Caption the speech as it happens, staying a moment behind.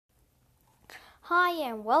Hi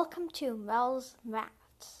and welcome to Mel's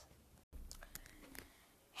Maths.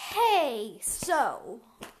 Hey, so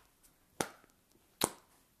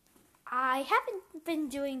I haven't been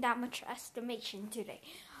doing that much estimation today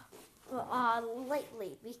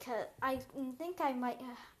lately because I think I might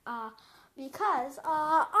because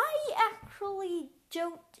I actually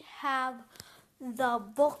don't have the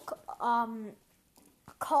book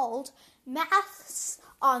called Maths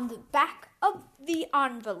on the back of the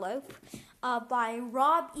envelope by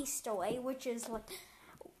Rob Eastaway, which is like,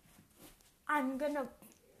 I'm gonna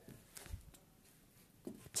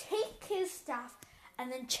take his stuff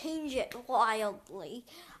and then change it wildly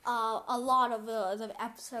a lot of the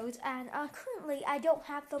episodes, and currently I don't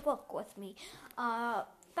have the book with me.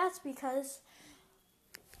 That's because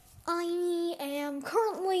I am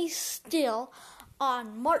currently still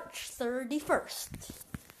on March 31st.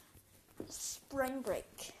 Spring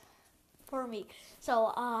break for me.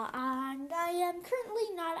 So, and I am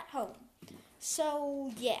currently not at home.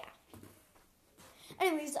 So, yeah.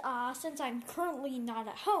 Anyways, since I'm currently not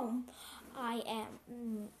at home, I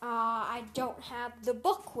don't have the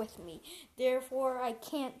book with me. Therefore, I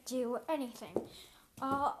can't do anything.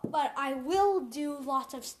 But I will do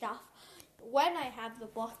lots of stuff when I have the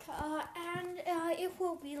book. And it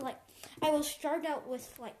will be like, I will start out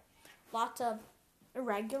with like lots of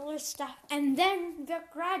regular stuff, and then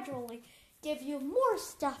gradually give you more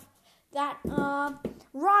stuff that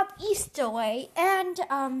Rob Eastaway and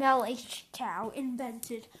Mel H. Cow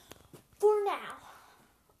invented. For now,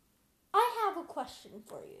 I have a question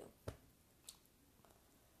for you.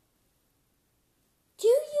 Do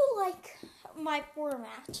you like my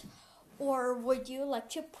format, or would you like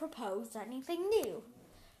to propose anything new?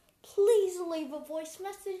 Please leave a voice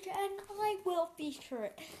message and I will feature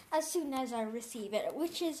it as soon as I receive it,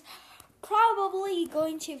 which is probably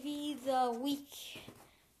going to be the week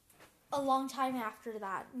a long time after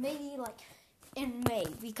that. Maybe like in May,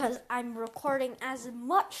 because I'm recording as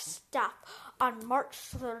much stuff on March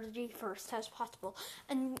 31st as possible.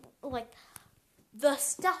 And like the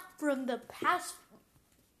stuff from the past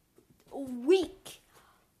week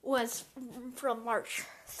was from March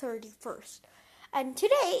 31st. And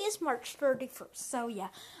today is March 31st, so yeah.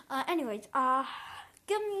 Anyways,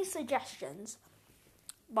 give me suggestions.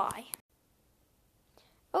 Bye.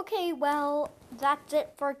 Okay, well, that's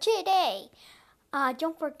it for today.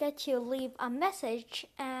 Don't forget to leave a message,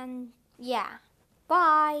 and yeah.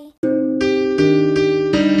 Bye.